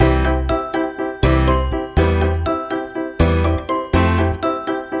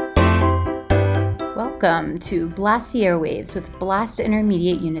Welcome to Blast the Airwaves with Blast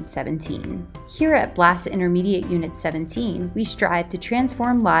Intermediate Unit 17. Here at Blast Intermediate Unit 17, we strive to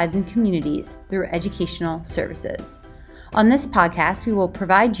transform lives and communities through educational services. On this podcast, we will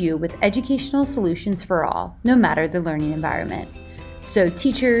provide you with educational solutions for all, no matter the learning environment. So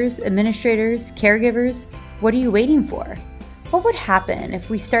teachers, administrators, caregivers, what are you waiting for? What would happen if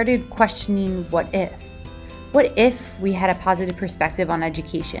we started questioning what if? What if we had a positive perspective on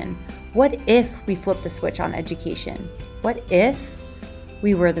education? What if we flipped the switch on education? What if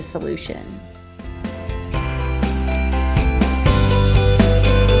we were the solution?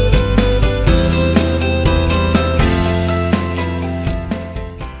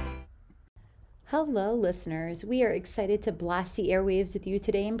 Hello, listeners. We are excited to blast the airwaves with you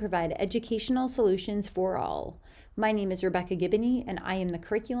today and provide educational solutions for all. My name is Rebecca Gibney, and I am the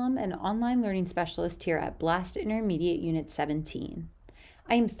Curriculum and Online Learning Specialist here at Blast Intermediate Unit 17.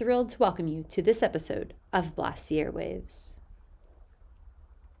 I am thrilled to welcome you to this episode of Blast the Airwaves.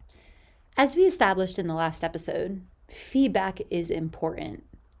 As we established in the last episode, feedback is important,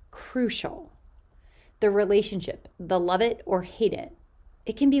 crucial. The relationship, the love it or hate it,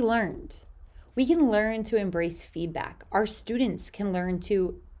 it can be learned. We can learn to embrace feedback. Our students can learn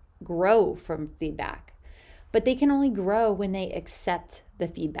to grow from feedback, but they can only grow when they accept the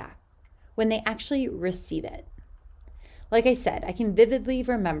feedback, when they actually receive it. Like I said, I can vividly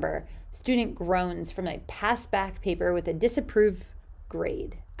remember student groans from my past back paper with a disapproved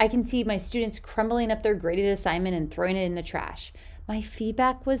grade. I can see my students crumbling up their graded assignment and throwing it in the trash. My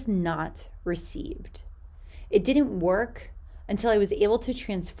feedback was not received. It didn't work until I was able to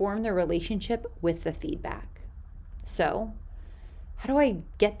transform the relationship with the feedback. So, how do I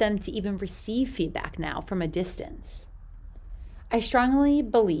get them to even receive feedback now from a distance? I strongly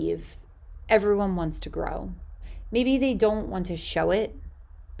believe everyone wants to grow. Maybe they don't want to show it,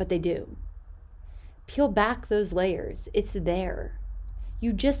 but they do. Peel back those layers. It's there.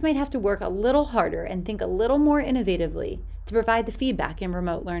 You just might have to work a little harder and think a little more innovatively to provide the feedback in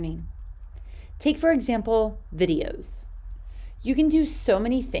remote learning. Take, for example, videos. You can do so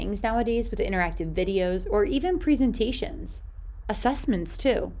many things nowadays with interactive videos or even presentations. Assessments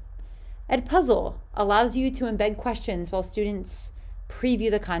too. Edpuzzle allows you to embed questions while students preview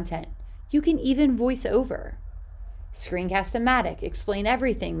the content. You can even voice over. Screencast-O-Matic, Explain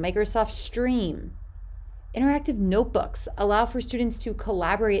Everything, Microsoft Stream. Interactive notebooks allow for students to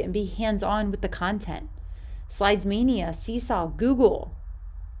collaborate and be hands-on with the content. Slidesmania, Seesaw, Google.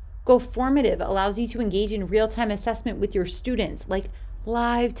 GoFormative allows you to engage in real-time assessment with your students, like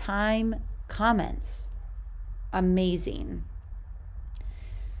live time comments. Amazing.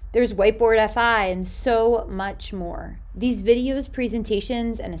 There's Whiteboard FI and so much more. These videos,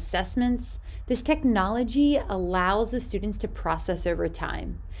 presentations, and assessments, this technology allows the students to process over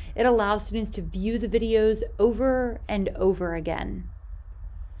time. It allows students to view the videos over and over again.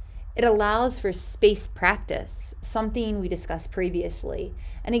 It allows for spaced practice, something we discussed previously,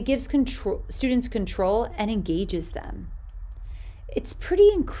 and it gives students control and engages them. It's pretty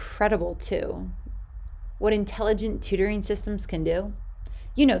incredible too, what intelligent tutoring systems can do.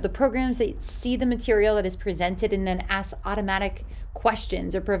 You know, the programs that see the material that is presented and then ask automatic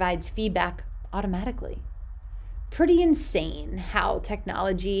questions or provides feedback automatically. Pretty insane how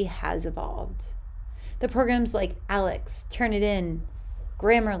technology has evolved. The programs like ALEKS, Turnitin,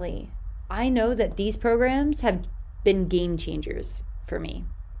 Grammarly, I know that these programs have been game changers for me.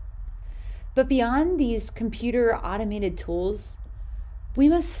 But beyond these computer automated tools, we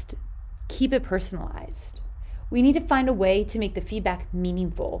must keep it personalized. We need to find a way to make the feedback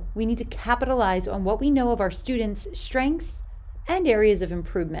meaningful. We need to capitalize on what we know of our students' strengths and areas of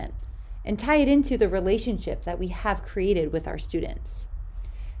improvement and tie it into the relationship that we have created with our students.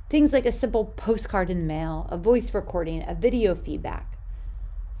 Things like a simple postcard in the mail, a voice recording, a video feedback.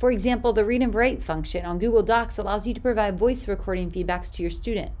 For example, the Read and Write function on Google Docs allows you to provide voice recording feedbacks to your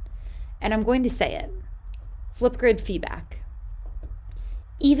student. And I'm going to say it, Flipgrid feedback.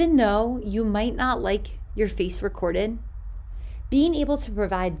 Even though you might not like your face recorded, being able to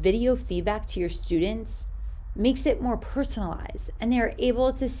provide video feedback to your students makes it more personalized, and they're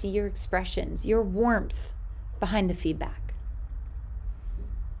able to see your expressions, your warmth behind the feedback.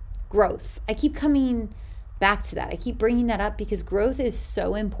 Growth. I keep coming back to that. I keep bringing that up because growth is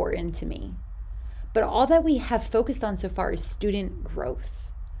so important to me. But all that we have focused on so far is student growth.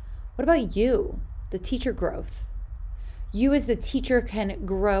 What about you, the teacher growth? You as the teacher can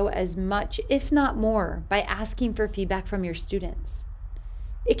grow as much, if not more, by asking for feedback from your students.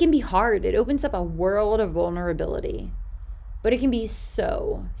 It can be hard. It opens up a world of vulnerability, but it can be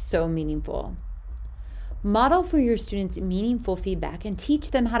so meaningful. Model for your students meaningful feedback and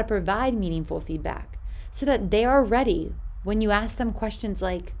teach them how to provide meaningful feedback. so that they are ready when you ask them questions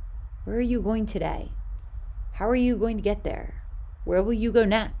like, where are you going today? How are you going to get there? Where will you go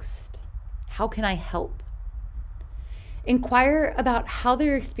next? How can I help? Inquire about how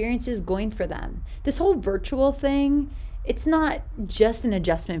their experience is going for them. This whole virtual thing, it's not just an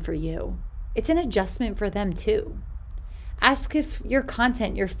adjustment for you. It's an adjustment for them too. Ask if your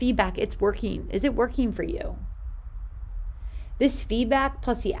content, your feedback, it's working. Is it working for you? This feedback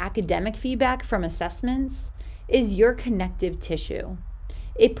plus the academic feedback from assessments is your connective tissue.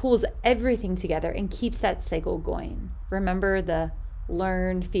 It pulls everything together and keeps that cycle going. Remember the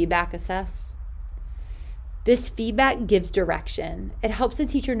learn, feedback, assess? This feedback gives direction. It helps the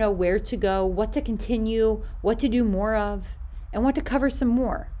teacher know where to go, what to continue, what to do more of, and what to cover some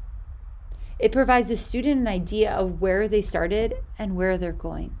more. It provides the student an idea of where they started and where they're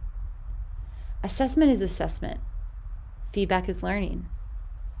going. Assessment is assessment. Feedback is learning.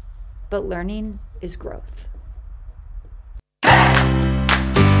 But learning is growth.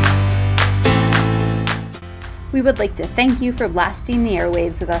 We would like to thank you for blasting the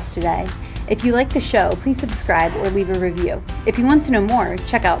airwaves with us today. If you like the show, please subscribe or leave a review. If you want to know more,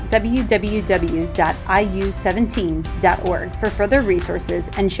 check out www.iu17.org for further resources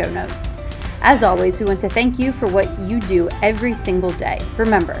and show notes. As always, we want to thank you for what you do every single day.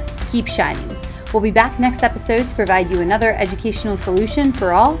 Remember, keep shining. We'll be back next episode to provide you another educational solution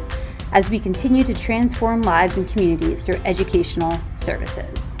for all as we continue to transform lives and communities through educational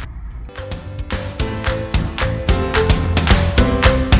services.